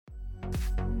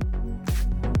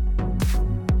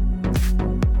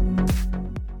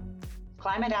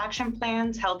Climate action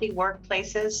plans, healthy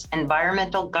workplaces,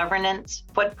 environmental governance,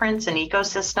 footprints and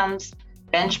ecosystems,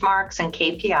 benchmarks and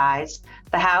KPIs,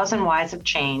 the hows and whys of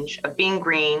change, of being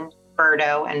green,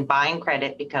 Birdo, and buying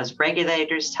credit because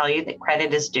regulators tell you that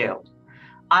credit is due.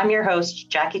 I'm your host,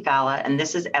 Jackie Falla, and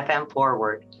this is FM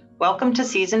Forward. Welcome to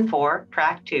Season 4,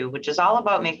 Track 2, which is all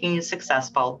about making you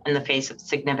successful in the face of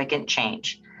significant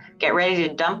change. Get ready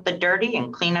to dump the dirty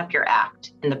and clean up your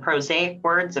act. In the prosaic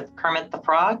words of Kermit the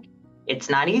Frog,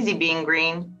 it's not easy being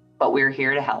green, but we're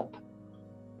here to help.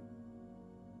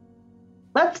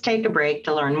 Let's take a break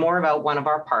to learn more about one of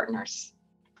our partners.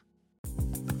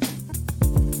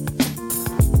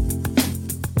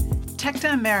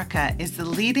 Tecta America is the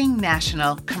leading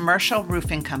national commercial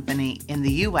roofing company in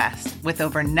the U.S. with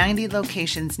over 90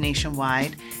 locations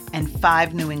nationwide and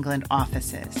 5 New England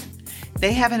offices.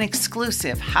 They have an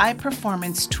exclusive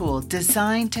high-performance tool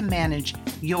designed to manage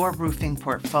your roofing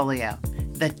portfolio,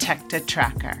 the Tecta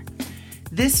Tracker.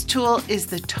 This tool is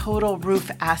the total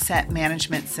roof asset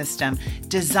management system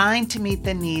designed to meet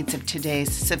the needs of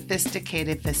today's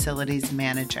sophisticated facilities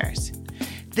managers.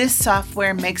 This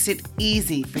software makes it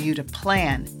easy for you to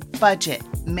plan, budget,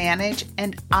 manage,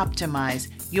 and optimize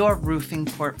your roofing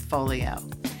portfolio.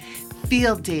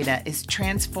 Field data is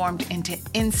transformed into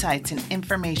insights and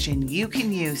information you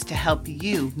can use to help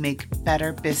you make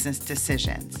better business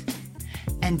decisions.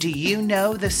 And do you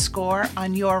know the score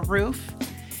on your roof?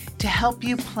 To help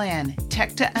you plan,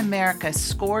 Tecta America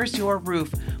scores your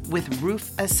roof with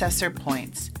Roof Assessor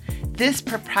points. This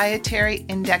proprietary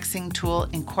indexing tool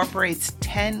incorporates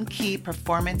 10 key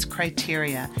performance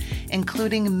criteria,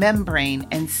 including membrane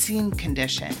and seam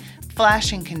condition,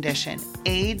 flashing condition,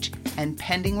 age, and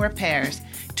pending repairs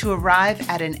to arrive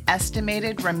at an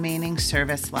estimated remaining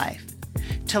service life.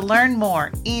 To learn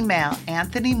more, email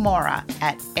Anthony Mora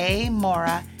at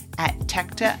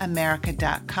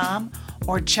amora@tectaamerica.com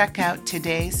or check out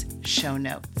today's show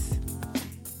notes.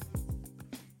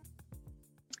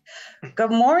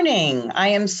 Good morning. I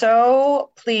am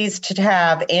so pleased to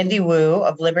have Andy Wu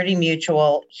of Liberty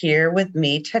Mutual here with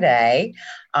me today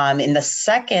in the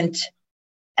second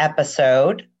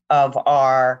episode of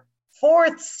our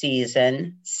 4th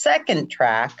season, second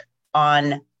track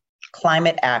on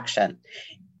climate action.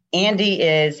 Andy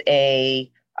is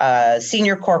a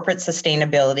senior corporate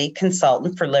sustainability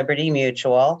consultant for Liberty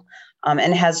Mutual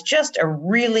and has just a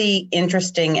really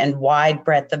interesting and wide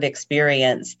breadth of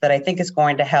experience that I think is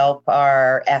going to help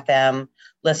our FM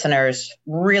listeners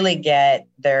really get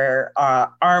their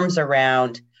arms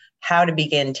around how to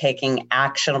begin taking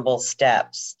actionable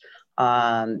steps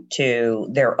to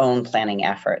their own planning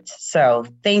efforts. So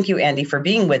thank you, Andy, for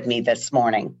being with me this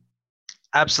morning.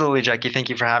 Absolutely, Jackie. Thank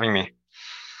you for having me.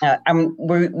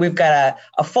 We've got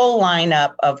a full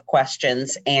lineup of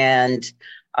questions, and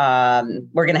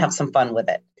we're going to have some fun with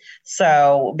it.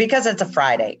 So, because it's a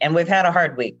Friday, and we've had a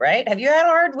hard week, right? Have you had a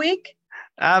hard week?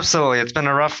 Absolutely. It's been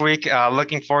a rough week.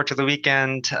 Looking forward to the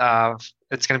weekend.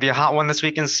 It's going to be a hot one this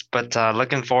weekend, but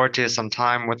looking forward to some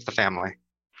time with the family.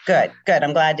 Good.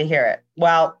 I'm glad to hear it.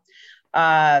 Well,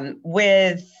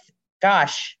 with,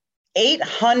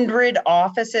 800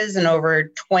 offices in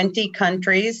over 20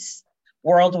 countries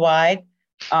worldwide,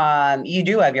 you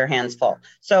do have your hands full.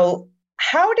 So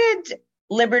how did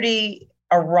Liberty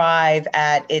arrive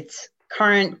at its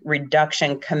current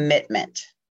reduction commitment?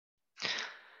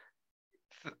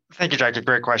 Thank you, Jackie.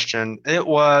 Great question. It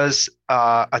was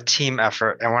a team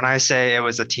effort. And when I say it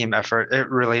was a team effort, it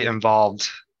really involved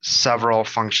several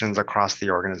functions across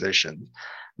the organization.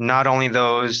 Not only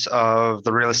those of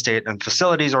the real estate and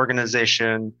facilities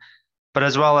organization, but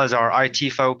as well as our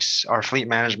IT folks, our fleet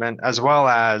management, as well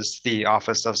as the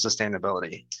Office of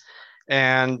Sustainability.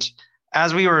 And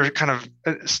as we were kind of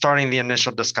starting the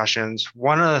initial discussions,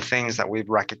 one of the things that we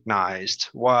recognized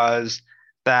was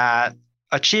that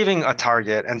achieving a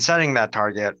target and setting that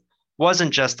target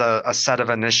wasn't just a set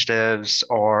of initiatives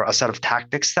or a set of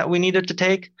tactics that we needed to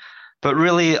take, but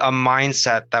really a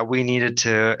mindset that we needed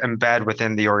to embed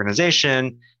within the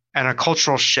organization and a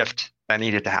cultural shift that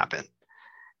needed to happen.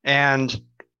 And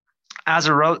as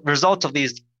a result of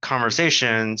these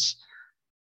conversations,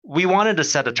 we wanted to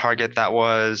set a target that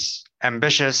was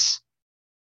ambitious,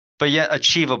 but yet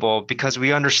achievable, because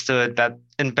we understood that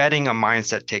embedding a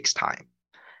mindset takes time.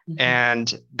 Mm-hmm.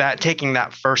 And that taking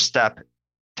that first step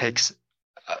takes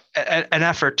an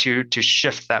effort to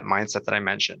shift that mindset that I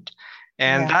mentioned.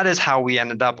 And that is how we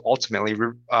ended up ultimately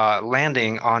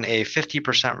landing on a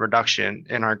 50% reduction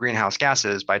in our greenhouse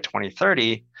gases by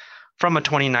 2030 from a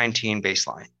 2019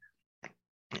 baseline.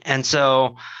 And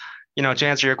so, to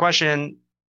answer your question,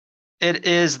 it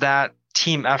is that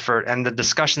team effort and the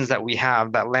discussions that we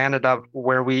have that landed up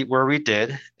where we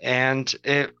did, and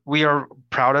we are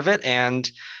proud of it,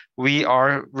 and we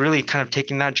are really kind of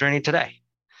taking that journey today.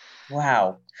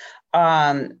 Wow.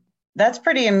 That's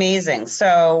pretty amazing.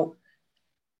 So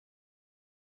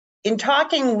in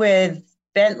talking with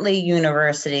Bentley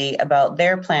University about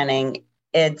their planning,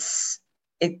 it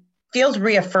feels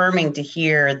reaffirming to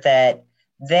hear that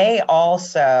they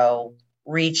also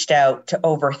reached out to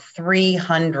over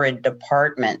 300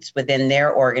 departments within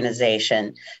their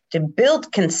organization to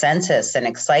build consensus and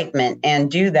excitement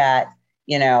and do that,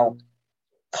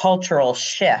 cultural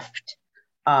shift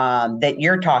that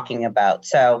you're talking about.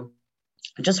 So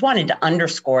I just wanted to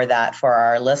underscore that for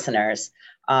our listeners.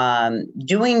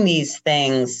 Doing these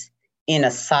things in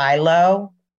a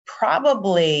silo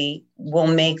probably will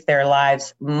make their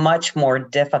lives much more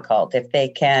difficult. If they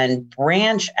can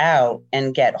branch out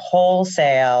and get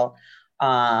wholesale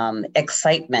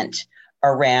excitement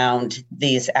around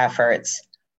these efforts,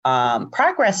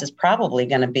 progress is probably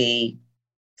going to be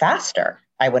faster,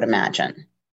 I would imagine.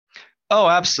 Oh,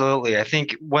 absolutely. I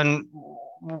think when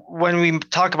we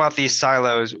talk about these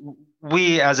silos,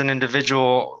 we as an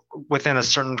individual within a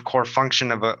certain core function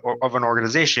of an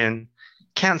organization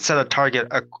can't set a target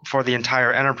for the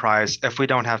entire enterprise if we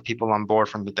don't have people on board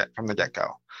from the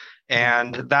get-go.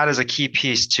 And that is a key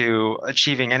piece to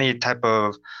achieving any type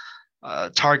of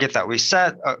target that we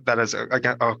set that is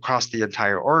across the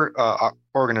entire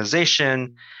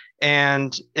organization.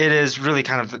 And it is really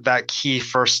kind of that key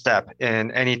first step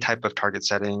in any type of target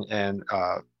setting and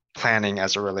planning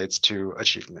as it relates to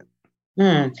achievement.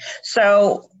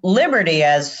 So Liberty,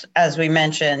 as we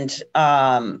mentioned,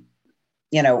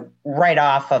 right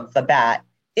off of the bat,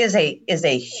 is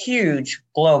a huge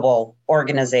global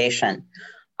organization.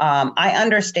 I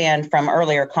understand from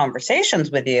earlier conversations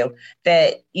with you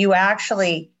that you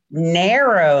actually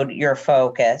narrowed your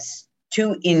focus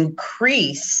to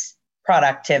increase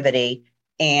productivity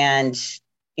and,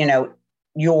 in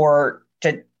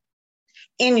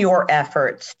your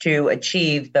efforts to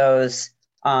achieve those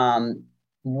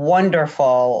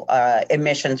wonderful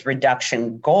emissions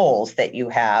reduction goals that you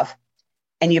have.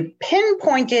 And you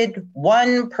pinpointed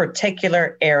one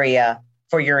particular area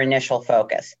for your initial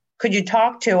focus. Could you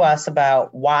talk to us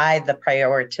about why the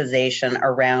prioritization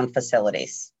around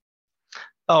facilities?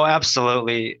 Oh,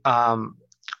 absolutely. Our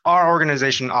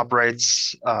organization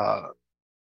operates,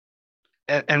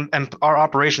 and our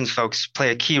operations folks play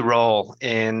a key role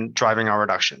in driving our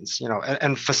reductions.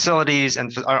 And facilities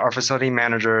and our facility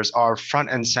managers are front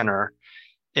and center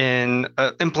in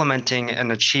implementing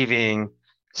and achieving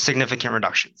significant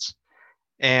reductions.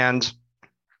 And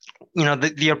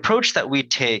the approach that we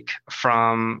take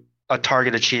from a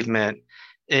target achievement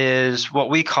is what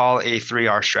we call a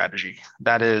 3R strategy.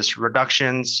 That is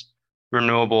reductions,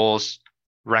 renewables,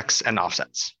 RECs, and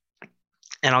offsets.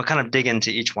 And I'll kind of dig into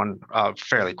each one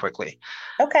fairly quickly.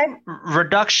 Okay.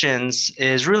 Reductions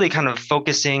is really kind of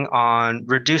focusing on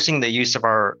reducing the use of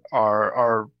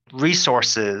our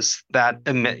resources that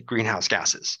emit greenhouse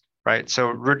gases. Right. So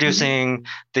reducing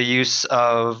the use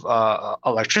of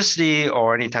electricity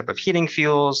or any type of heating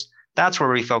fuels, that's where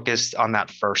we focused on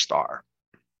that first R.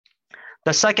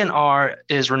 The second R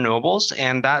is renewables,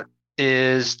 and that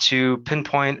is to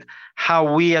pinpoint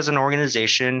how we as an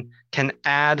organization can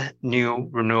add new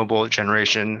renewable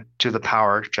generation to the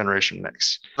power generation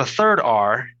mix. The third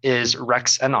R is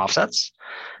RECs and offsets.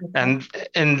 Okay. And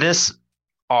in this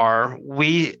R,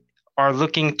 we are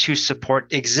looking to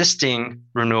support existing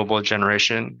renewable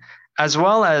generation, as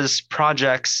well as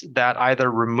projects that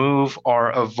either remove or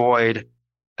avoid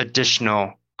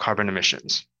additional carbon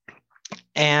emissions.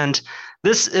 And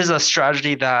this is a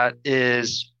strategy that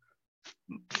is,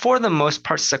 for the most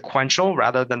part, sequential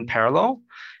rather than parallel.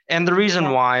 And the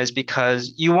reason why is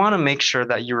because you want to make sure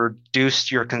that you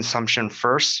reduce your consumption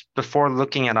first before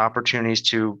looking at opportunities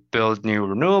to build new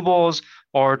renewables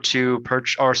or to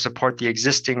purchase or support the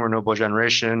existing renewable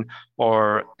generation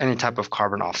or any type of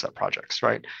carbon offset projects,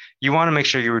 right? You want to make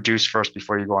sure you reduce first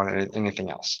before you go on anything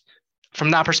else.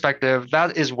 From that perspective,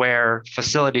 that is where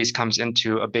facilities comes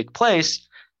into a big place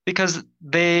because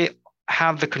they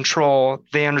have the control,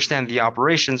 they understand the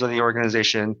operations of the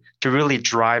organization to really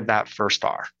drive that first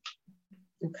R.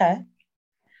 Okay.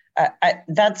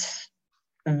 That's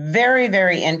very,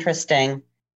 very interesting.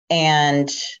 And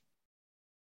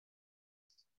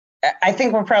I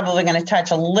think we're probably going to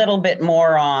touch a little bit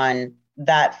more on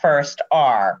that first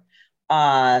R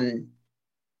later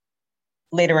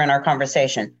in our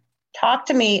conversation. Talk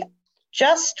to me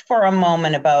just for a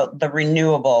moment about the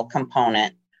renewable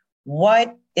component.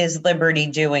 What is Liberty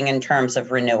doing in terms of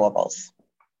renewables?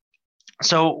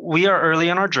 So we are early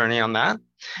in our journey on that.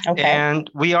 Okay. And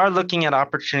we are looking at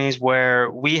opportunities where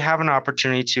we have an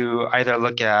opportunity to either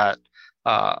look at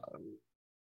uh,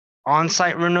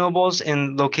 on-site renewables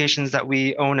in locations that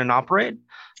we own and operate,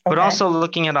 but Okay. also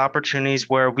looking at opportunities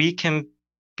where we can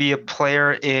be a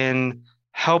player in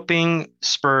helping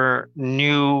spur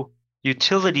new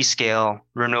utility scale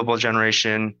renewable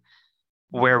generation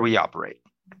where we operate.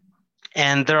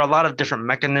 And there are a lot of different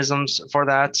mechanisms for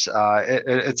that.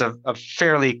 It's a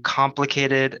fairly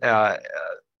complicated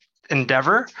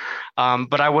endeavor,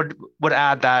 but I would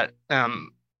add that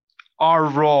our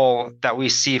role that we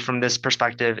see from this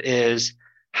perspective is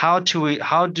how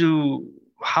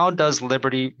does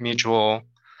Liberty Mutual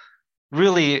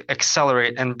really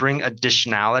accelerate and bring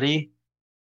additionality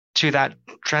to that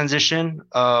transition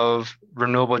of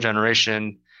renewable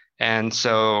generation. And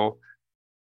so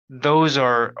those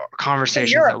are So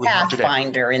conversations you're that a we have today.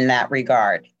 pathfinder in that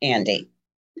regard, Andy.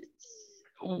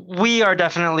 We are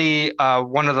definitely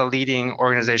one of the leading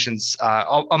organizations,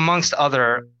 amongst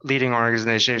other leading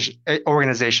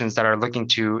organizations that are looking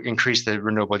to increase the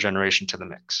renewable generation to the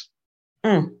mix.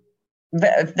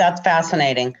 That's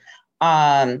fascinating.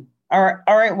 All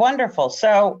right, wonderful.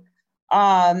 So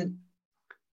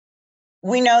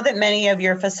we know that many of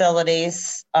your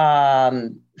facilities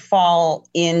fall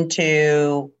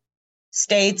into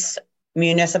states,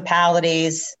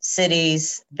 municipalities,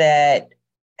 cities that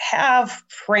have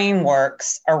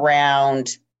frameworks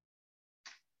around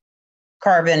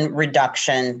carbon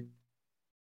reduction,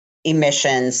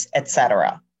 emissions,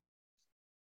 etc.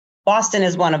 Boston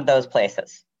is one of those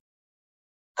places.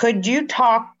 Could you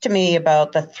talk to me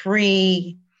about the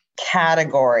three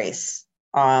categories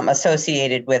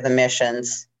associated with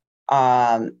emissions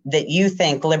that you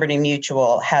think Liberty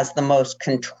Mutual has the most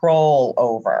control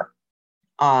over?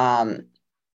 How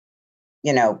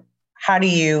do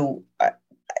you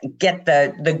get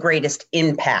the greatest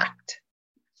impact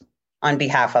on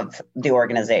behalf of the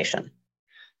organization?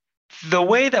 The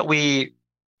way that we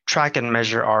track and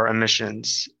measure our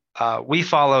emissions, we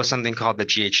follow something called the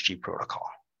GHG protocol.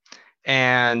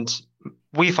 And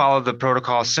we follow the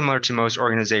protocol similar to most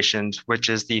organizations, which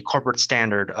is the corporate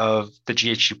standard of the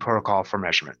GHG protocol for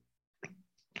measurement.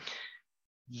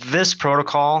 This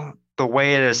protocol, the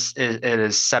way it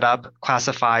is set up,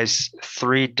 classifies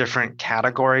three different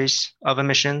categories of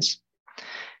emissions.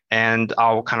 And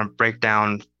I'll kind of break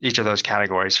down each of those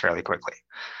categories fairly quickly.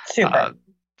 Super.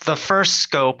 The first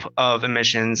scope of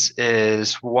emissions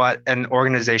is what an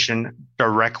organization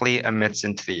directly emits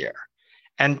into the air.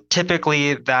 And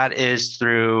typically that is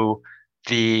through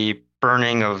the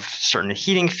burning of certain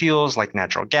heating fuels like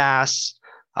natural gas,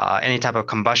 any type of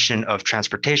combustion of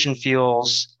transportation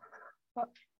fuels,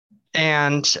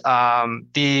 and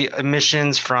the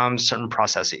emissions from certain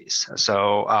processes.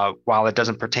 So while it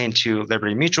doesn't pertain to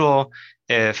Liberty Mutual,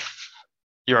 if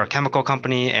you're a chemical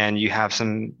company and you have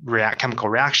some chemical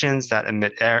reactions that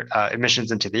emit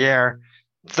emissions into the air,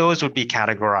 those would be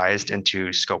categorized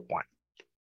into scope 1.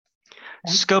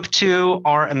 Okay. Scope 2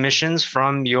 are emissions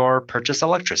from your purchased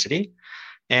electricity.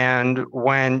 And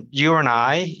when you and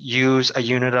I use a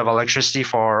unit of electricity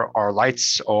for our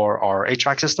lights or our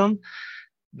HVAC system,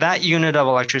 that unit of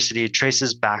electricity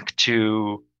traces back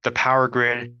to the power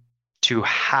grid to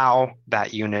how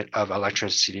that unit of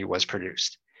electricity was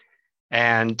produced.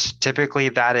 And typically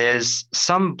that is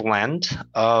some blend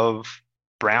of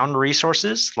brown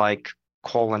resources like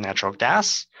coal and natural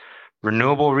gas,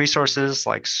 renewable resources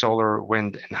like solar,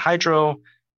 wind, and hydro,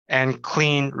 and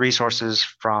clean resources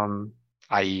from,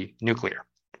 i.e., nuclear.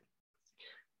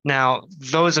 Now,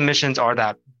 those emissions are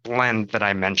that blend that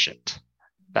I mentioned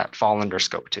that fall under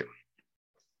scope 2.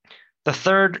 The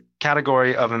third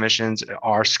category of emissions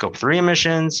are scope 3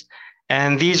 emissions,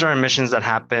 and these are emissions that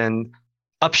happen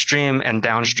upstream and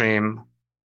downstream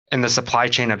in the supply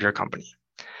chain of your company.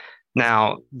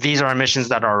 Now, these are emissions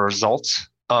that are results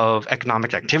of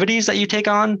economic activities that you take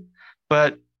on,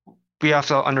 but we have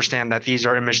to understand that these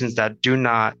are emissions that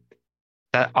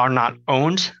are not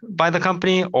owned by the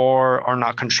company or are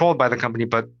not controlled by the company,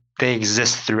 but they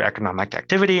exist through economic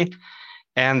activity.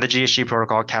 And the GHG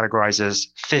protocol categorizes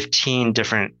 15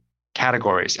 different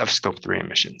categories of scope 3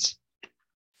 emissions.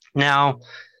 Now,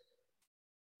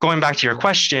 going back to your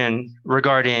question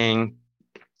regarding,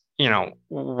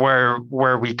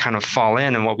 where we kind of fall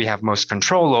in and what we have most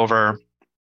control over,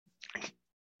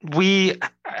 we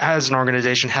as an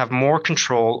organization have more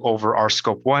control over our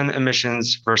scope 1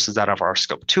 emissions versus that of our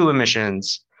scope 2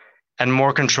 emissions, and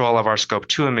more control of our scope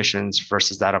 2 emissions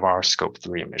versus that of our scope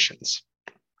 3 emissions.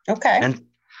 Okay.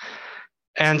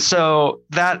 And so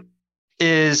that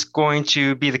is going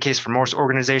to be the case for most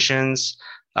organizations.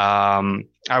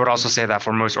 I would also say that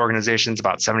for most organizations,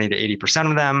 about 70 to 80%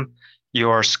 of them,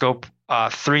 your scope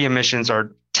 3 emissions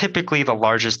are typically the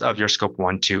largest of your scope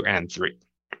 1, 2, and 3.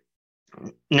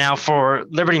 Now, for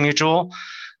Liberty Mutual,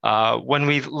 when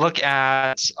we look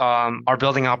at our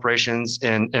building operations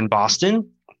in Boston,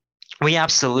 we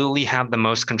absolutely have the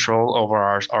most control over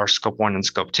our scope 1 and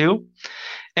scope 2.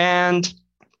 And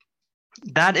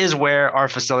that is where our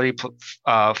facility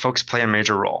folks play a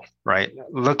major role, right?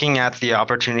 Looking at the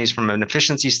opportunities from an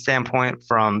efficiency standpoint,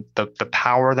 from the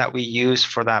power that we use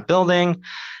for that building,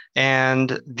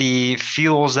 and the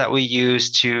fuels that we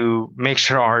use to make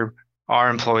sure our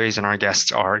employees and our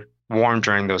guests are warm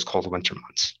during those cold winter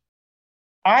months.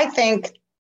 I think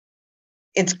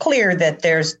it's clear that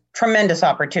there's tremendous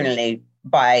opportunity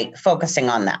by focusing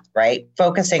on that, right?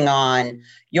 Focusing on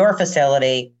your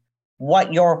facility,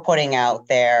 what you're putting out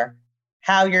there,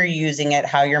 how you're using it,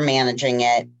 how you're managing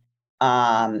it.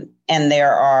 And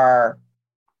there are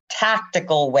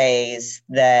tactical ways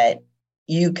that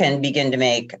you can begin to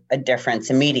make a difference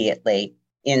immediately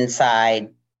inside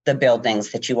the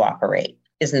buildings that you operate.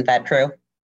 Isn't that true?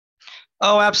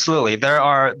 Oh, absolutely. There's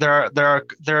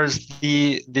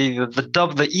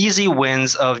the easy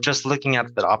wins of just looking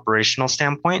at the operational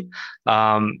standpoint.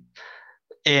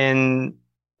 In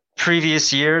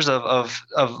previous years of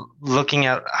looking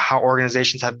at how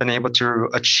organizations have been able to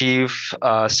achieve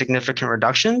significant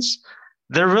reductions,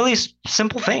 they're really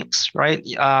simple things, right?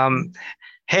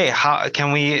 Hey, how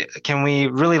can we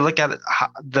really look at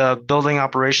the building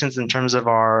operations in terms of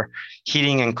our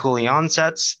heating and cooling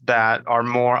onsets that are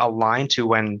more aligned to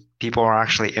when people are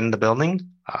actually in the building?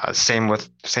 Same with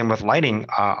lighting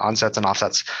onsets and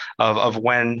offsets of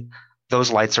when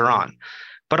those lights are on.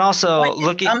 But also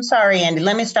looking. I'm sorry, Andy.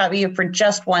 Let me stop you for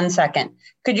just 1 second.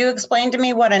 Could you explain to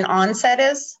me what an onset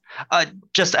is?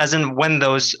 Just as in when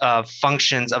those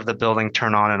functions of the building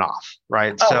turn on and off,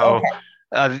 right? Oh, so. Okay.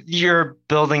 Your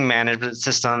building management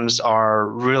systems are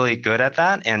really good at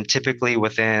that. And typically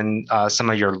within some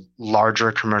of your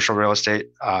larger commercial real estate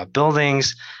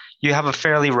buildings, you have a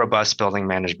fairly robust building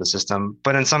management system.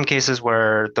 But in some cases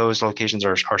where those locations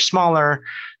are smaller,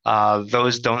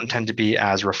 those don't tend to be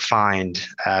as refined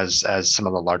as some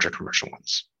of the larger commercial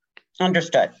ones.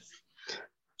 Understood.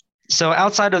 So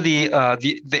outside of the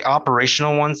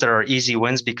operational ones that are easy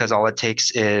wins because all it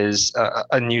takes is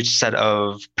a new set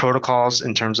of protocols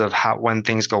in terms of when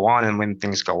things go on and when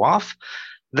things go off,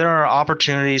 there are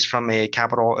opportunities from a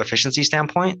capital efficiency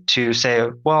standpoint to say,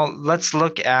 well, let's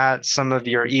look at some of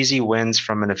your easy wins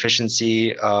from an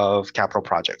efficiency of capital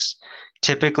projects.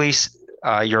 Typically,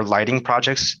 your lighting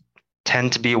projects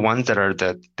tend to be ones that are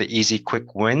the easy,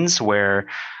 quick wins where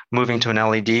moving to an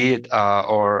LED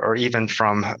or even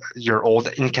from your old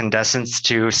incandescents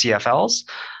to CFLs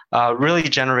really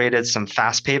generated some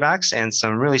fast paybacks and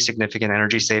some really significant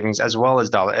energy savings as well as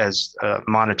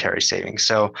monetary savings.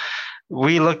 So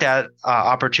we looked at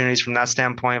opportunities from that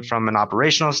standpoint, from an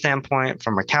operational standpoint,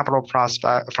 from a capital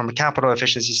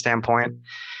efficiency standpoint.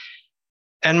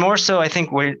 And more so, I think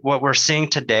what we're seeing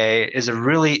today is a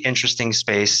really interesting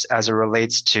space as it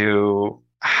relates to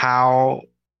how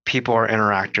people are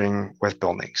interacting with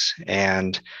buildings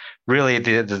and really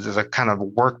the kind of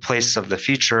workplace of the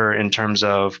future in terms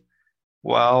of,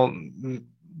 well,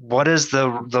 what is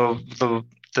the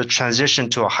transition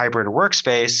to a hybrid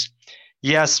workspace?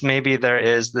 Yes, maybe there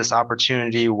is this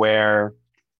opportunity where,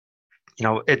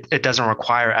 it doesn't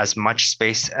require as much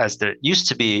space as there used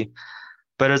to be,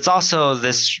 but it's also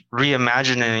this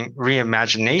reimagination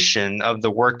of the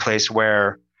workplace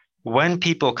where when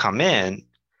people come in,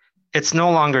 it's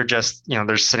no longer just,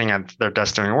 they're sitting at their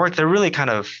desk doing work. They're really kind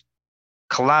of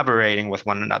collaborating with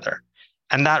one another.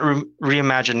 And that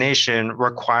reimagination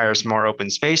requires more open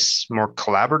space, more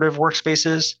collaborative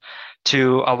workspaces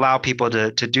to allow people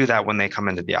to do that when they come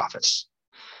into the office.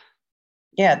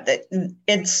 Yeah,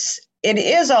 it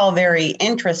is all very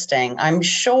interesting. I'm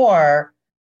sure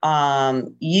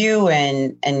you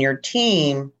and your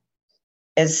team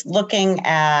is looking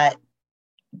at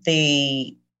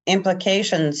the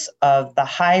implications of the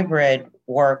hybrid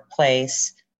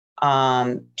workplace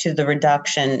to the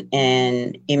reduction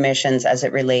in emissions as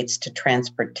it relates to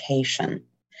transportation,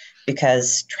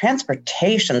 because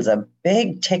transportation's a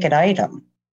big ticket item.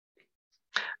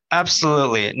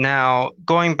 Absolutely. Now,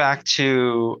 going back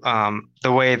to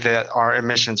the way that our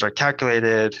emissions are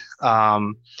calculated,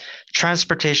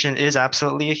 transportation is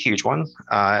absolutely a huge one.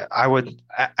 I would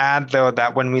add, though,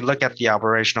 that when we look at the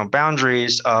operational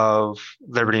boundaries of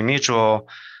Liberty Mutual,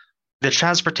 the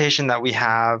transportation that we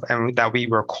have and that we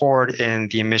record in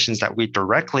the emissions that we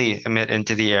directly emit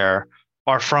into the air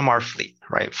are from our fleet,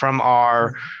 right? From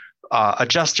our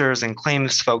adjusters and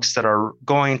claims folks that are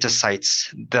going to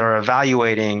sites that are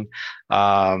evaluating,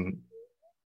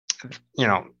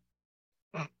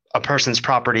 a person's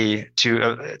property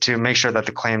to make sure that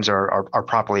the claims are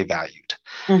properly valued.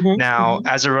 Now,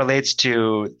 as it relates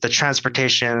to the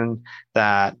transportation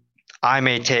that I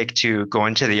may take to go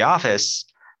into the office,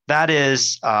 that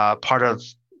is part of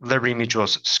Liberty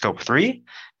Mutual's Scope 3,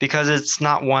 because it's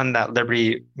not one that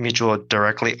Liberty Mutual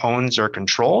directly owns or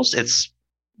controls. It's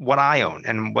what I own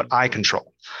and what I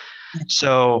control.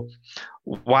 So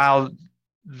while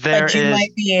but you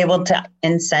might be able to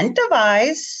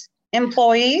incentivize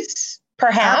employees,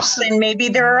 perhaps, and maybe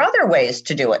there are other ways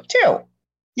to do it too.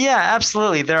 Yeah,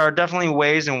 absolutely. There are definitely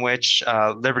ways in which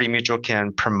Liberty Mutual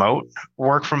can promote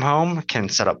work from home, can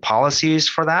set up policies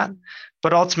for that.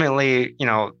 But ultimately,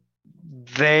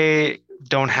 they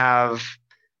don't have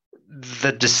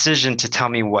the decision to tell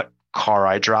me what car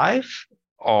I drive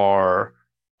or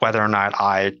whether or not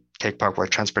I take public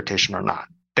transportation or not.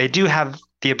 They do have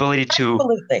the ability to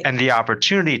and the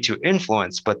opportunity to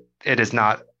influence, but it is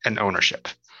not an ownership.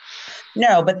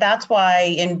 No, but that's why,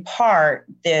 in part,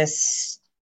 this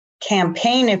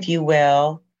campaign, if you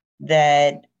will,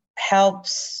 that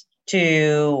helps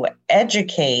to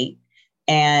educate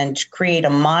and create a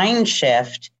mind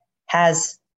shift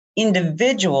has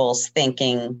individuals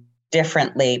thinking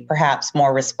differently, perhaps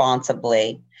more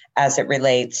responsibly, as it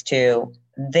relates to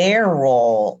their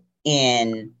role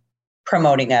in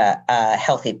promoting a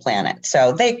healthy planet.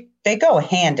 So they go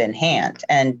hand in hand,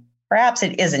 and perhaps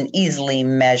it isn't easily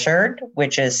measured,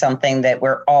 which is something that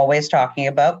we're always talking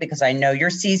about, because I know your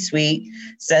C-suite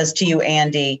says to you,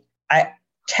 Andy,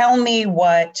 tell me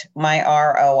what my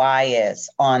ROI is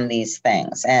on these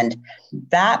things. And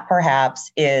that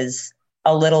perhaps is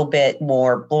a little bit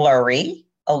more blurry,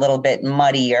 a little bit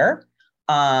muddier.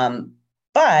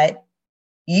 But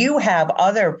you have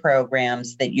other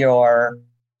programs that you're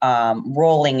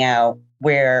rolling out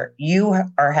where you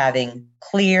are having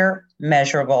clear,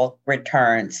 measurable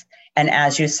returns. And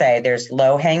as you say, there's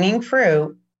low-hanging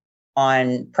fruit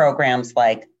on programs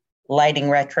like lighting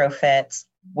retrofits,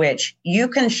 which you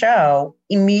can show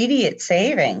immediate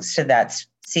savings to that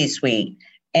C-suite.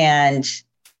 And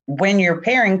when you're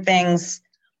pairing things,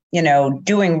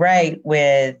 doing right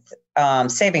with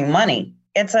saving money,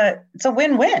 it's a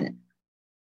win-win.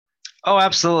 Oh,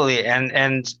 absolutely.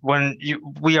 And when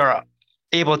we are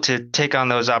able to take on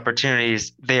those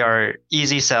opportunities, they are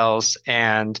easy sells,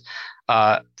 and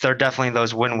they're definitely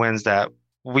those win-wins that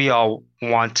we all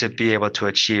want to be able to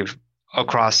achieve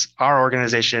across our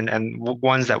organization, and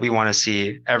ones that we want to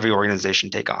see every organization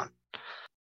take on.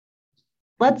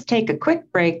 Let's take a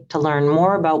quick break to learn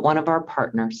more about one of our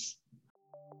partners.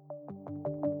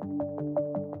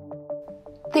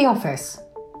 The office.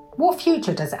 What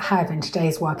future does it have in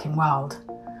today's working world?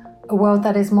 A world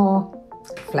that is more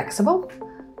flexible?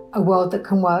 A world that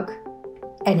can work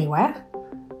anywhere?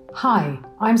 Hi,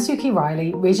 I'm Suki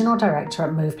Riley, Regional Director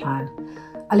at MovePlan,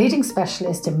 a leading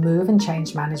specialist in move and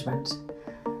change management.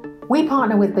 We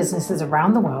partner with businesses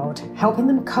around the world, helping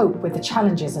them cope with the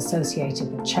challenges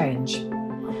associated with change.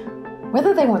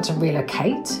 Whether they want to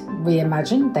relocate,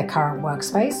 reimagine their current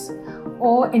workspace,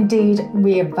 or indeed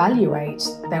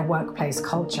reevaluate their workplace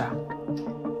culture.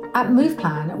 At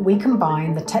MovePlan, we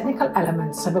combine the technical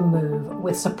elements of a move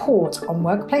with support on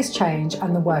workplace change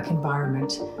and the work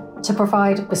environment to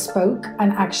provide bespoke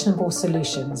and actionable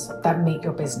solutions that meet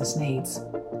your business needs.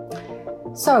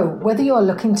 So, whether you're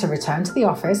looking to return to the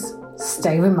office,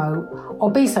 stay remote,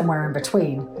 or be somewhere in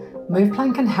between,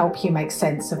 MovePlan can help you make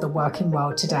sense of the working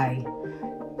world today.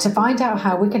 To find out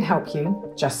how we can help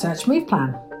you, just search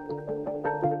MovePlan.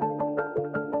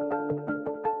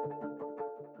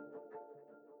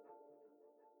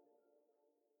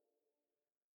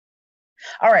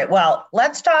 All right, well,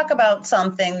 let's talk about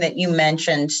something that you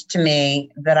mentioned to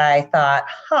me that I thought,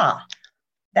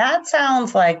 that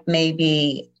sounds like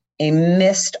maybe a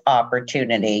missed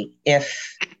opportunity,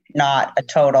 if not a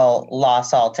total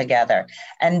loss altogether.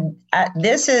 And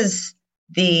this is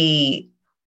the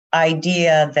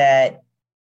idea that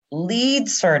LEED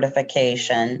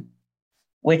certification,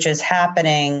 which is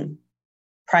happening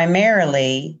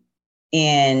primarily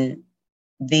in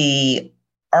the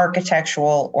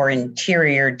architectural or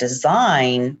interior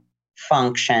design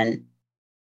function,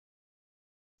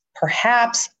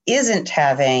 perhaps isn't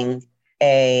having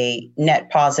a net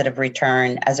positive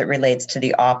return as it relates to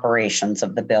the operations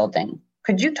of the building.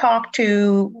 Could you talk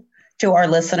to our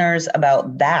listeners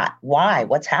about that? Why?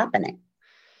 What's happening?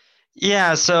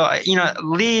 Yeah, so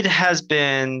LEED has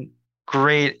been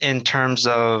great in terms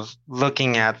of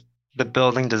looking at the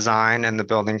building design and the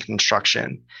building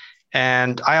construction.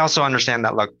 And I also understand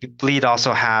that, look, LEED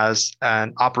also has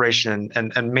an operation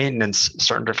and maintenance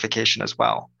certification as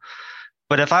well.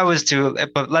 But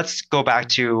let's go back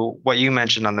to what you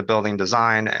mentioned on the building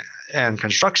design and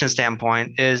construction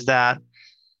standpoint, is that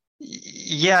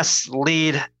yes,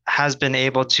 LEED has been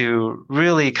able to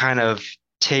really kind of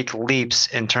take leaps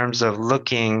in terms of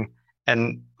looking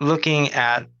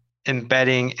at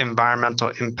embedding environmental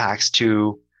impacts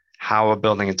to how a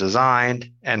building is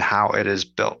designed and how it is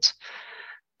built.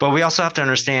 But we also have to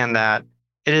understand that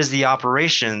it is the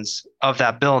operations of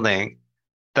that building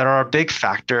that are a big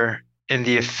factor in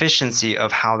the efficiency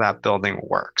of how that building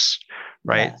works,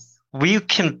 right? Yes. We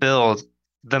can build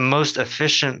the most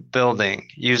efficient building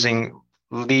using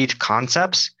LEED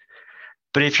concepts,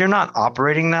 but if you're not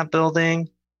operating that building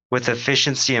with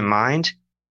efficiency in mind,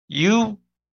 you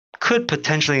could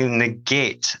potentially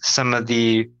negate some of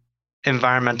the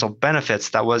environmental benefits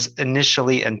that was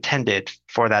initially intended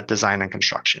for that design and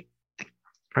construction,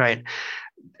 right?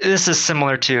 This is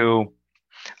similar to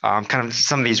kind of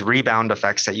some of these rebound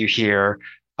effects that you hear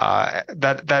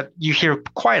that you hear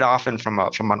quite often from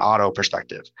an auto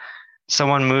perspective.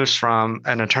 Someone moves from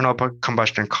an internal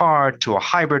combustion car to a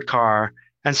hybrid car,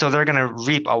 and so they're going to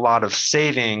reap a lot of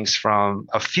savings from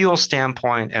a fuel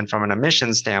standpoint and from an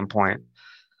emission standpoint.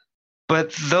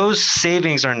 But those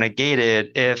savings are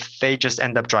negated if they just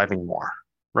end up driving more,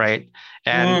 right?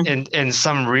 And in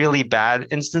some really bad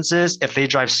instances, if they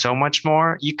drive so much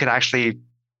more, you could actually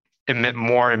emit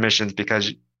more emissions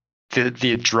because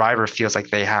the driver feels like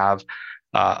they have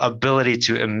ability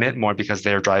to emit more because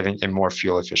they're driving a more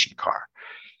fuel efficient car.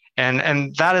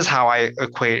 And that is how I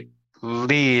equate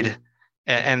LEED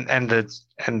and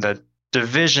the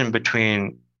division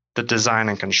between the design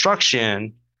and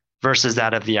construction versus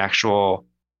that of the actual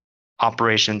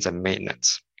operations and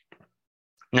maintenance.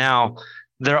 Now,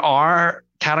 there are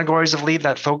categories of LEED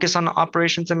that focus on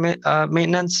operations and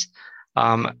maintenance,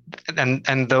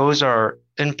 and those are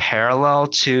in parallel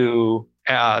to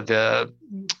the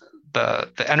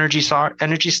Energy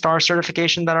Star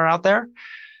certification that are out there.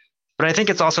 But I think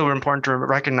it's also important to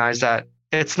recognize that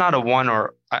it's not a one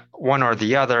or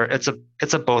the other. It's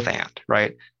a both and,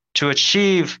 right? To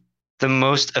achieve the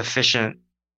most efficient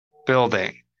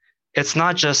building, it's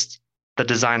not just the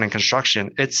design and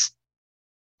construction, it's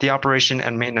the operation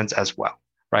and maintenance as well,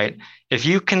 right? If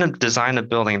you can design a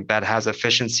building that has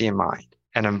efficiency in mind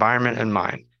and environment in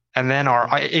mind, and then are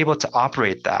able to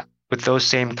operate that with those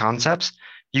same concepts,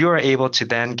 you are able to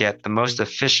then get the most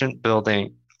efficient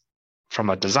building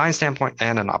from a design standpoint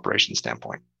and an operation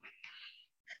standpoint.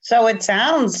 So it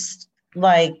sounds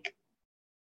like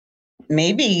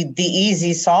maybe the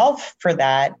easy solve for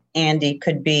that, Andy,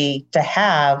 could be to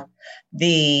have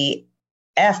the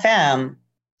FM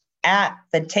at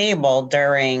the table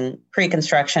during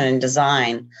pre-construction and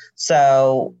design.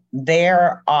 So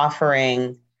they're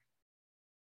offering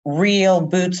real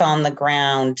boots on the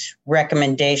ground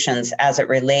recommendations as it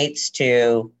relates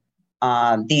to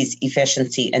these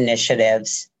efficiency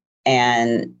initiatives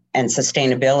and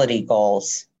sustainability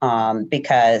goals,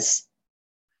 because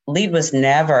LEED was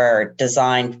never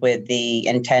designed with the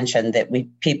intention that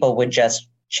people would just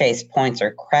chase points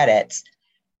or credits.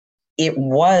 It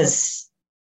was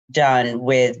done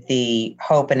with the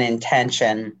hope and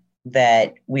intention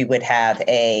that we would have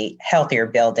a healthier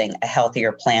building, a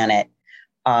healthier planet.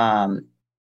 And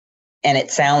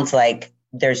it sounds like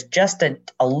there's just a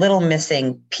little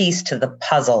missing piece to the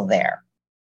puzzle there.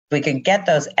 If we could get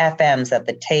those FMs at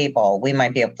the table, we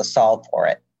might be able to solve for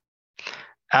it.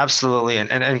 Absolutely.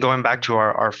 And going back to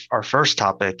our first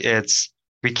topic, it's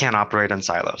we can't operate in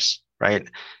silos, right?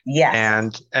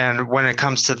 Yes. And when it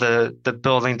comes to the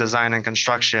building design and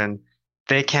construction,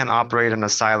 they can't operate in a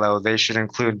silo. They should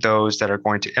include those that are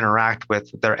going to interact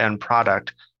with their end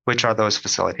product, which are those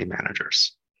facility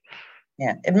managers.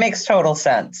 Yeah, it makes total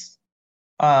sense.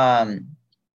 All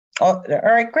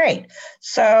right, great.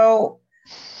 So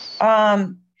I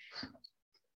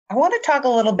want to talk a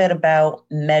little bit about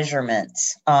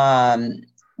measurements.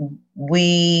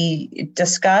 We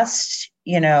discussed,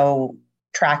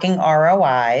 tracking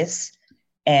ROIs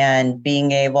and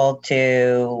being able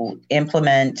to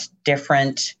implement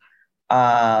different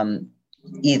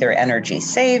either energy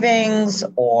savings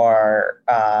or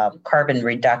carbon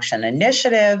reduction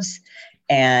initiatives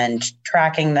and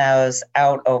tracking those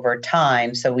out over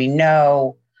time. So we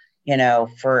know,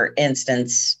 for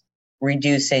instance,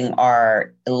 reducing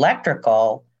our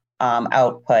electrical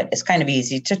output is kind of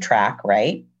easy to track,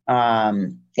 right?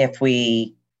 If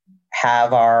we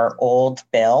have our old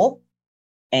bill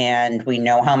and we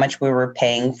know how much we were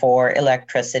paying for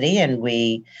electricity and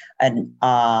we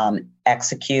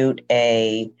execute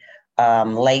a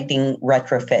lighting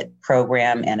retrofit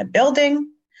program in a building.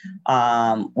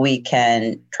 We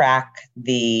can track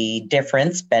the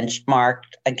difference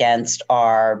benchmarked against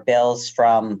our bills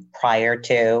from prior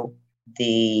to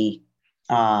the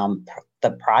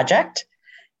project.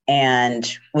 And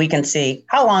we can see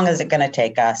how long is it going to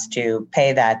take us to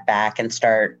pay that back and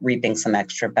start reaping some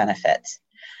extra benefits.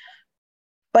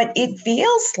 But it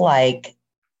feels like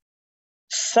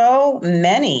so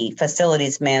many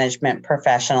facilities management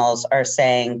professionals are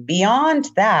saying beyond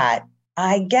that,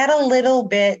 I get a little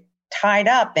bit tied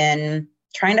up in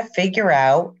trying to figure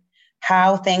out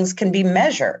how things can be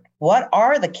measured. What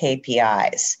are the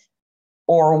KPIs?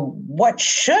 Or what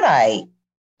should I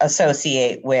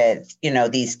associate with,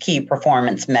 these key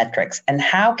performance metrics? And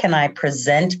how can I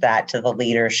present that to the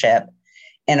leadership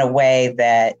in a way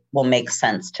that will make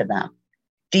sense to them?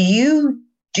 Do you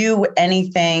do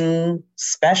anything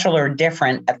special or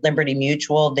different at Liberty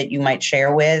Mutual that you might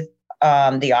share with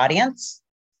the audience?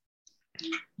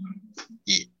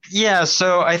 Yeah,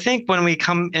 so I think when we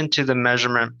come into the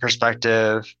measurement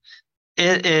perspective,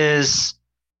 it is,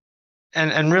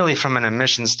 and really from an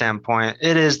emissions standpoint,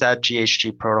 it is that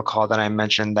GHG protocol that I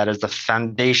mentioned that is the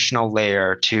foundational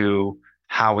layer to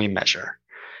how we measure.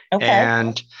 Okay.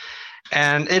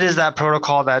 And it is that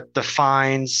protocol that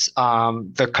defines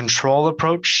the control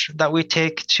approach that we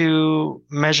take to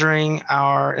measuring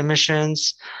our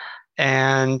emissions.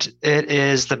 And it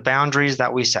is the boundaries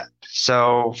that we set.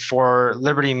 So for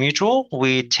Liberty Mutual,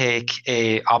 we take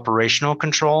a operational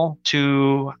control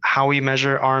to how we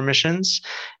measure our emissions.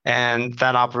 And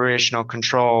that operational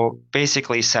control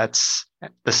basically sets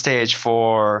the stage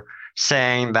for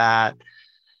saying that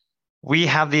we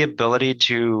have the ability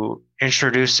to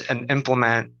introduce and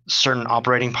implement certain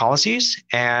operating policies.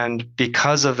 And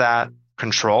because of that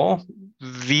control,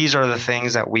 these are the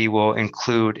things that we will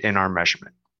include in our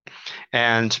measurement.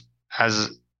 And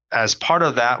as part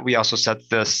of that, we also set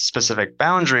the specific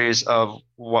boundaries of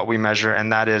what we measure,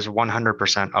 and that is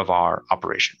 100% of our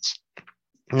operations.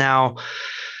 Now,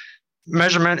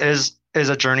 measurement is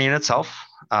a journey in itself.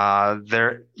 I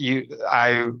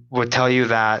would tell you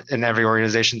that in every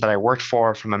organization that I worked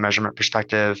for, from a measurement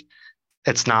perspective,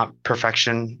 it's not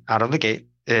perfection out of the gate.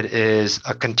 It is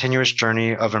a continuous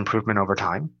journey of improvement over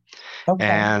time. Okay.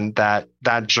 And that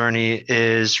journey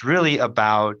is really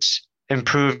about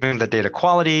improving the data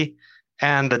quality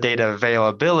and the data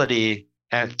availability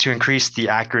and to increase the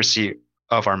accuracy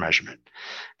of our measurement.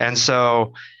 And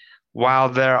so while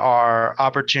there are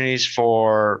opportunities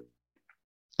for,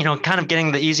 kind of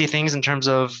getting the easy things in terms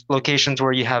of locations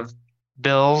where you have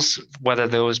bills, whether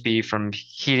those be from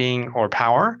heating or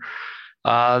power,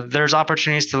 there's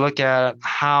opportunities to look at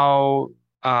how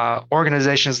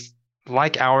organizations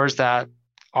like ours that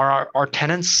are our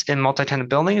tenants in multi-tenant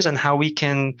buildings and how we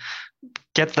can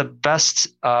get the best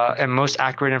and most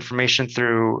accurate information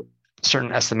through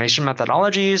certain estimation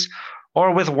methodologies,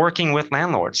 or with working with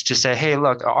landlords to say, hey,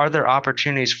 look, are there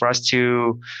opportunities for us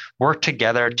to work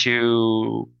together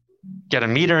to get a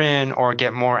meter in or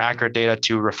get more accurate data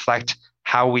to reflect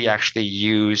how we actually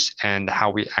use and how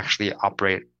we actually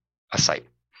operate a site?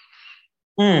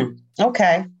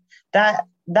 Okay.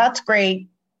 That's great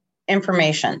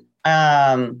information.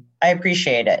 I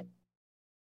appreciate it.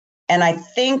 And I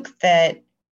think that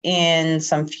in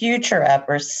some future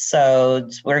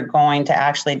episodes, we're going to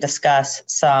actually discuss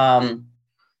some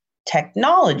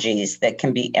technologies that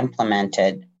can be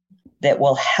implemented that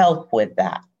will help with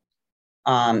that,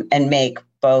 and make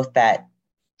both that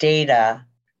data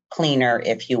cleaner,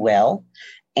 if you will,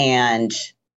 and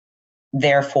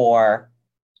therefore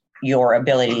your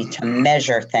ability to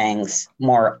measure things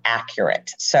more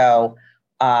accurate. So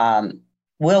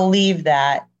we'll leave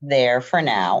that there for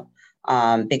now,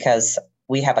 because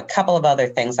we have a couple of other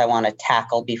things I want to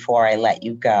tackle before I let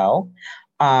you go.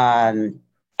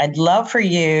 I'd love for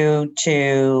you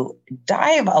to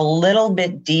dive a little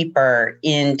bit deeper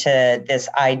into this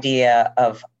idea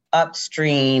of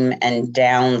upstream and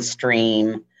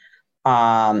downstream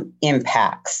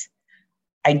impacts.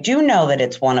 I do know that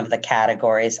it's one of the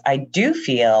categories. I do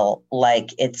feel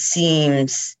like it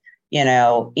seems, in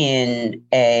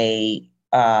a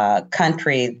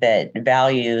country that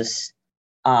values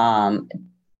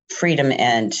freedom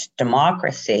and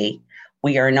democracy,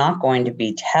 we are not going to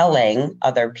be telling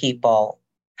other people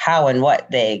how and what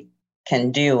they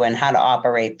can do and how to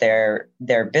operate their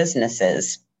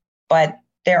businesses. But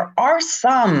there are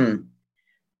some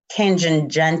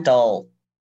tangential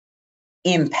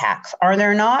impacts, are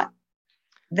there not,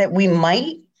 that we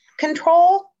might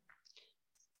control?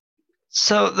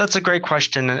 So that's a great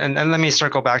question. And let me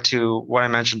circle back to what I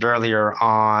mentioned earlier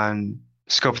on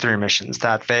Scope 3 emissions,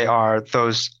 that they are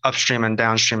those upstream and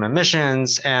downstream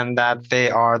emissions, and that they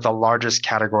are the largest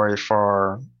category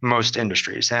for most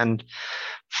industries. And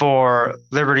for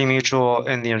Liberty Mutual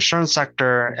in the insurance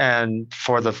sector and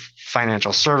for the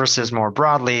financial services more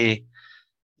broadly,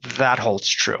 that holds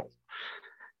true.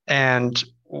 And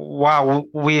while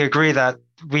we agree that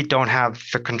we don't have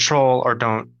the control or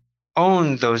don't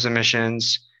own those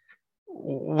emissions,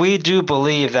 we do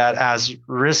believe that as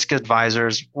risk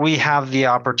advisors, we have the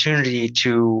opportunity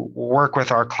to work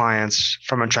with our clients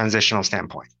from a transitional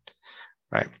standpoint,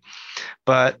 right?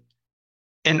 But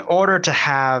in order to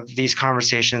have these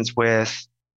conversations with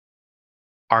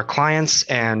our clients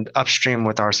and upstream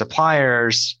with our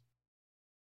suppliers,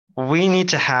 we need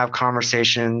to have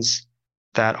conversations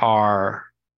that are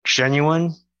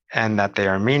genuine and that they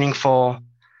are meaningful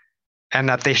and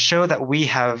that they show that we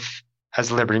have,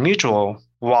 as Liberty Mutual,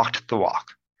 walked the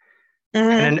walk.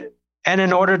 Mm-hmm. And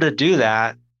in order to do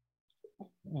that,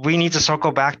 we need to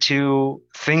circle back to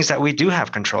things that we do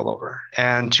have control over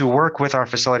and to work with our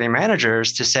facility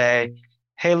managers to say,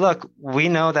 hey, look, we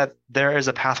know that there is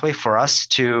a pathway for us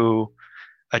to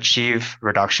achieve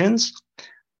reductions.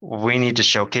 We need to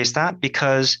showcase that,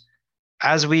 because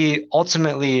as we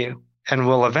ultimately and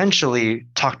will eventually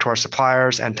talk to our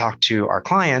suppliers and talk to our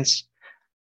clients,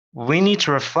 we need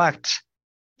to reflect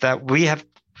that we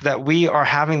are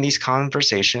having these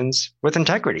conversations with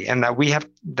integrity, and that we have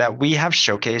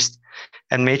showcased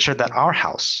and made sure that our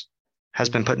house has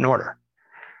been put in order.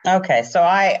 Okay, so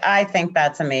I think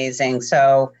that's amazing.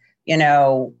 So,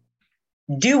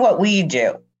 do what we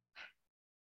do.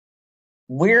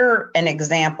 We're an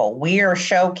example. We are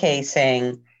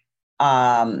showcasing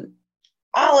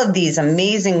all of these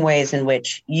amazing ways in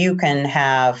which you can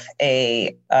have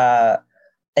a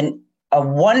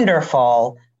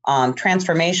wonderful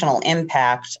transformational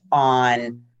impact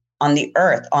on the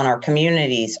earth, on our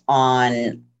communities,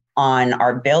 on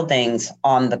our buildings,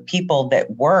 on the people that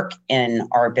work in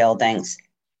our buildings,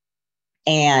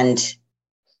 and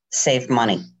save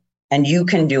money. And you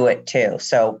can do it too.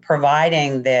 So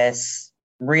providing this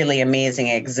really amazing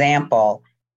example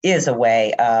is a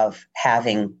way of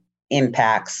having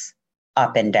impacts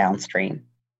up and downstream.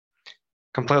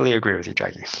 Completely agree with you,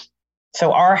 Jackie.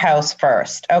 So our house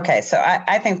first. Okay, so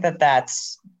I think that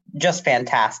that's just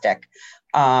fantastic.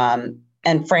 And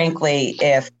frankly,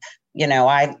 if,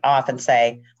 I often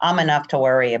say I'm enough to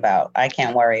worry about. I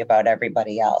can't worry about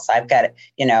everybody else. I've got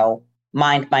to,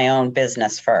 mind my own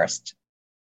business first.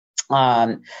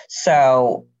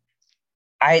 So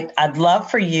I'd love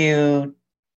for you,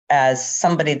 as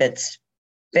somebody that's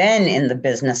been in the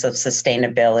business of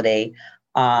sustainability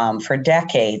for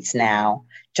decades now,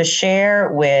 to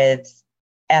share with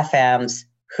FMs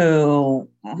who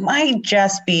might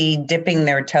just be dipping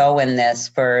their toe in this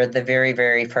for the very,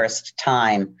 very first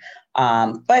time.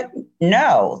 But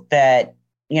know that,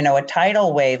 a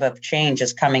tidal wave of change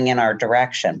is coming in our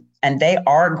direction, and they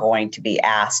are going to be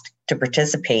asked to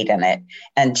participate in it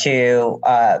and to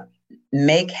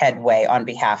make headway on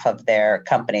behalf of their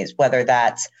companies, whether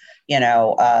that's,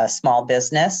 a small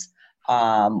business,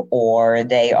 or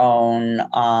they own,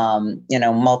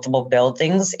 multiple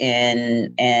buildings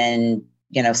in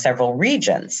several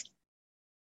regions.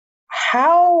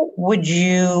 How would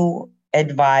you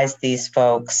advise these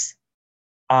folks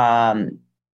as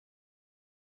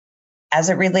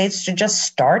it relates to just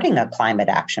starting a climate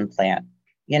action plan?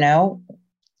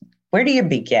 Where do you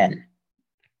begin?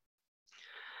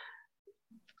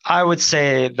 I would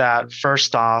say that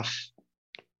first off,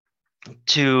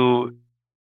 to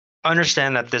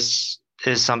understand that this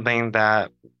is something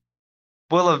that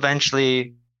will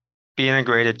eventually be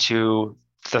integrated to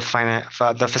the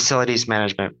facilities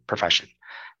management profession.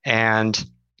 And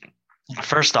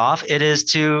first off, it is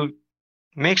to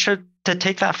make sure to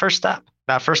take that first step.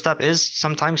 That first step is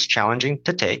sometimes challenging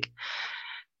to take,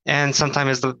 and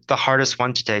sometimes is the hardest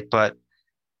one to take, but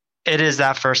it is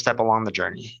that first step along the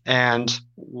journey. And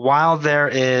while there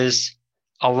is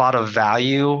a lot of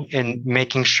value in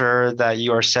making sure that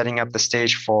you are setting up the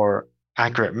stage for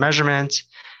accurate measurement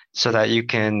so that you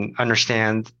can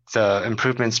understand the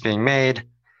improvements being made,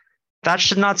 that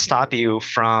should not stop you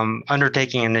from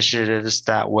undertaking initiatives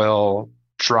that will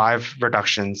drive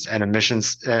reductions and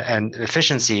emissions and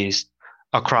efficiencies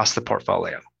across the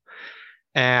portfolio.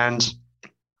 And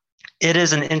it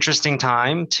is an interesting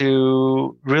time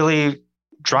to really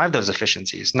drive those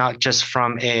efficiencies, not just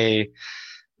from a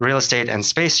real estate and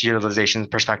space utilization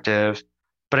perspective,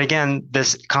 but again,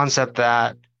 this concept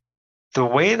that the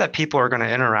way that people are going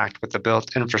to interact with the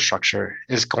built infrastructure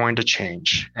is going to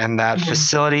change, and that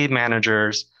facility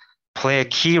managers play a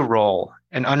key role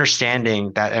in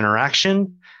understanding that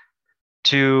interaction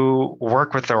to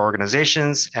work with their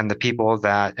organizations and the people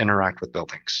that interact with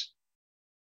buildings.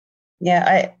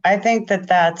 Yeah, I think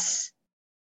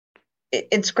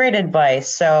it's great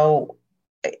advice. So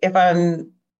if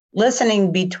I'm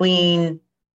listening between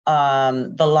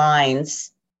the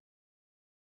lines,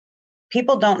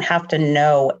 people don't have to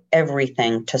know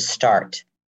everything to start.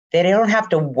 They don't have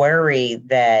to worry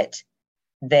that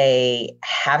they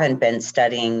haven't been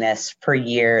studying this for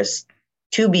years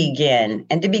to begin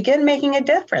making a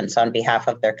difference on behalf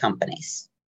of their companies.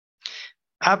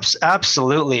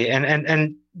 Absolutely.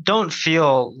 And don't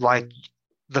feel like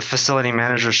the facility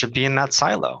manager should be in that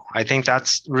silo. I think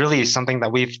that's really something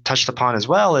that we've touched upon as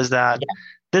well, is that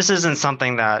this isn't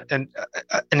something that an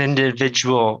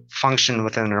individual function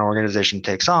within an organization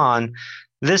takes on.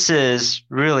 This is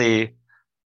really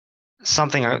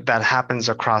something that happens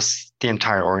across the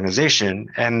entire organization.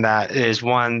 And that is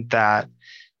one that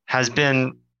has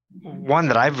been one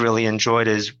that I've really enjoyed,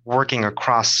 is working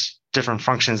across different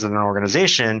functions in an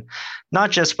organization,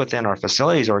 not just within our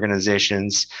facilities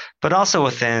organizations, but also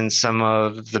within some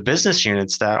of the business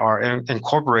units that are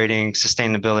incorporating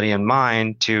sustainability in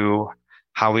mind to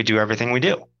how we do everything we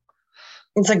do.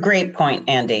 It's a great point,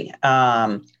 Andy.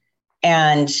 And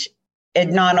it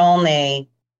not only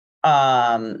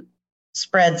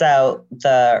spreads out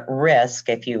the risk,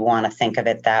 if you want to think of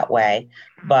it that way,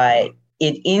 but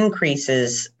it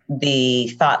increases the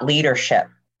thought leadership.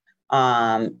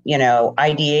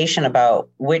 Ideation about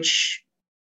which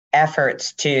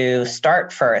efforts to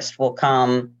start first will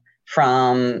come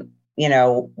from,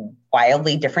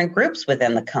 wildly different groups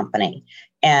within the company.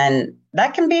 And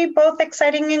that can be both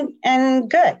exciting and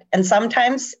good. And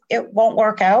sometimes it won't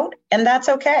work out, and that's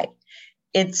okay.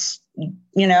 It's,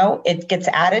 it gets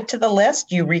added to the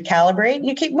list, you recalibrate, and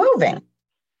you keep moving.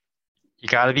 You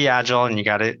got to be agile, and you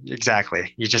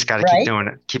just got to keep doing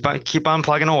it. Keep on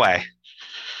plugging away.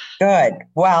 Good.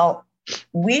 Well,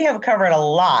 we have covered a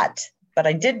lot, but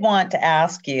I did want to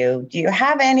ask you, do you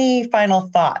have any final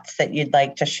thoughts that you'd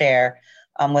like to share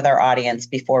with our audience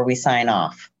before we sign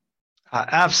off?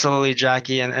 Absolutely,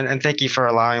 Jackie. And thank you for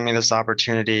allowing me this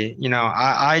opportunity.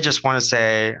 I just want to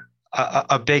say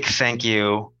a big thank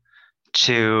you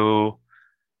to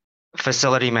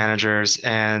facility managers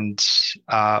and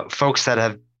folks that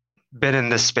have been in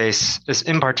this space,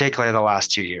 in particular the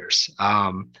last 2 years.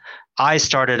 I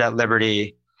started at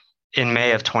Liberty in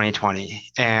May of 2020.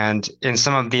 And in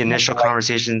some of the initial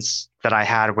conversations that I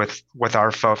had with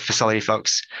our facility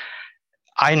folks,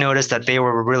 I noticed that they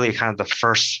were really kind of the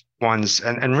first ones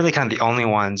and really kind of the only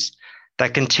ones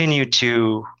that continued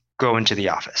to go into the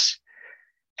office.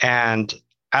 And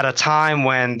at a time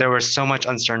when there was so much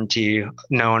uncertainty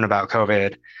known about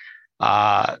COVID,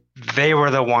 they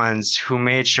were the ones who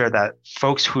made sure that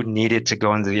folks who needed to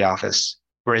go into the office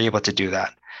were able to do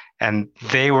that. And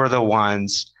they were the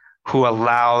ones who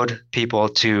allowed people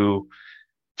to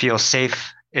feel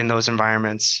safe in those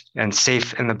environments and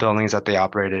safe in the buildings that they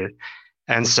operated.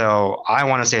 And so I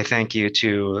want to say thank you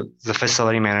to the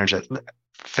facility managers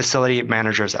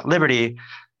at Liberty,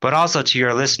 but also to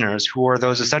your listeners, who are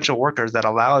those essential workers that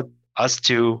allowed us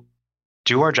to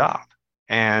do our job.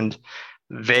 And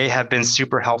they have been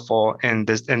super helpful in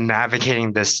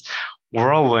navigating this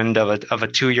whirlwind of a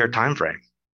 2-year time frame.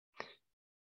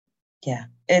 Yeah,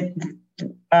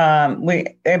 we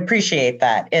appreciate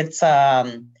that. It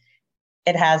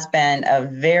has been a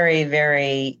very,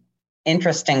 very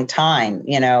interesting time.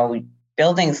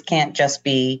 Buildings can't just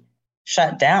be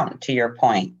shut down, to your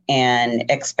point, and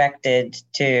expected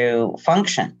to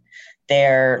function.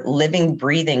 They're living,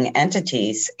 breathing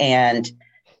entities, and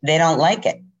they don't like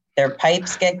it. Their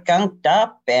pipes get gunked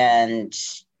up, and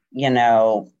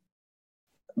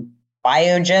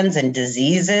biogens and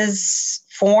diseases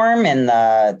form in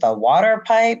the water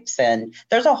pipes, and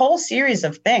there's a whole series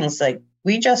of things like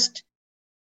we just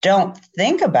don't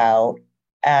think about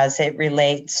as it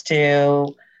relates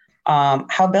to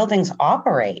how buildings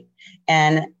operate.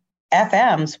 And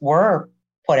FMs were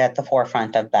put at the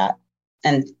forefront of that,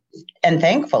 and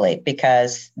thankfully,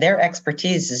 because their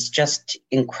expertise is just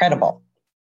incredible.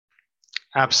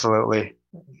 Absolutely.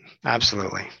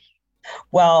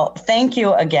 Well, thank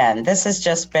you again. This has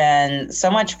just been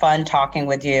so much fun talking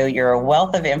with you. You're a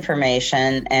wealth of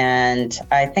information, and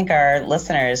I think our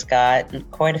listeners got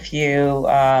quite a few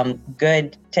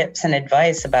good tips and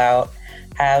advice about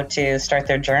how to start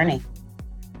their journey.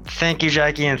 Thank you,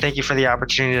 Jackie, and thank you for the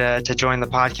opportunity to join the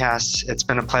podcast. It's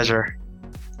been a pleasure.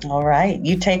 All right.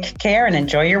 You take care and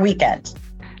enjoy your weekend.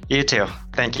 You too.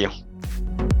 Thank you.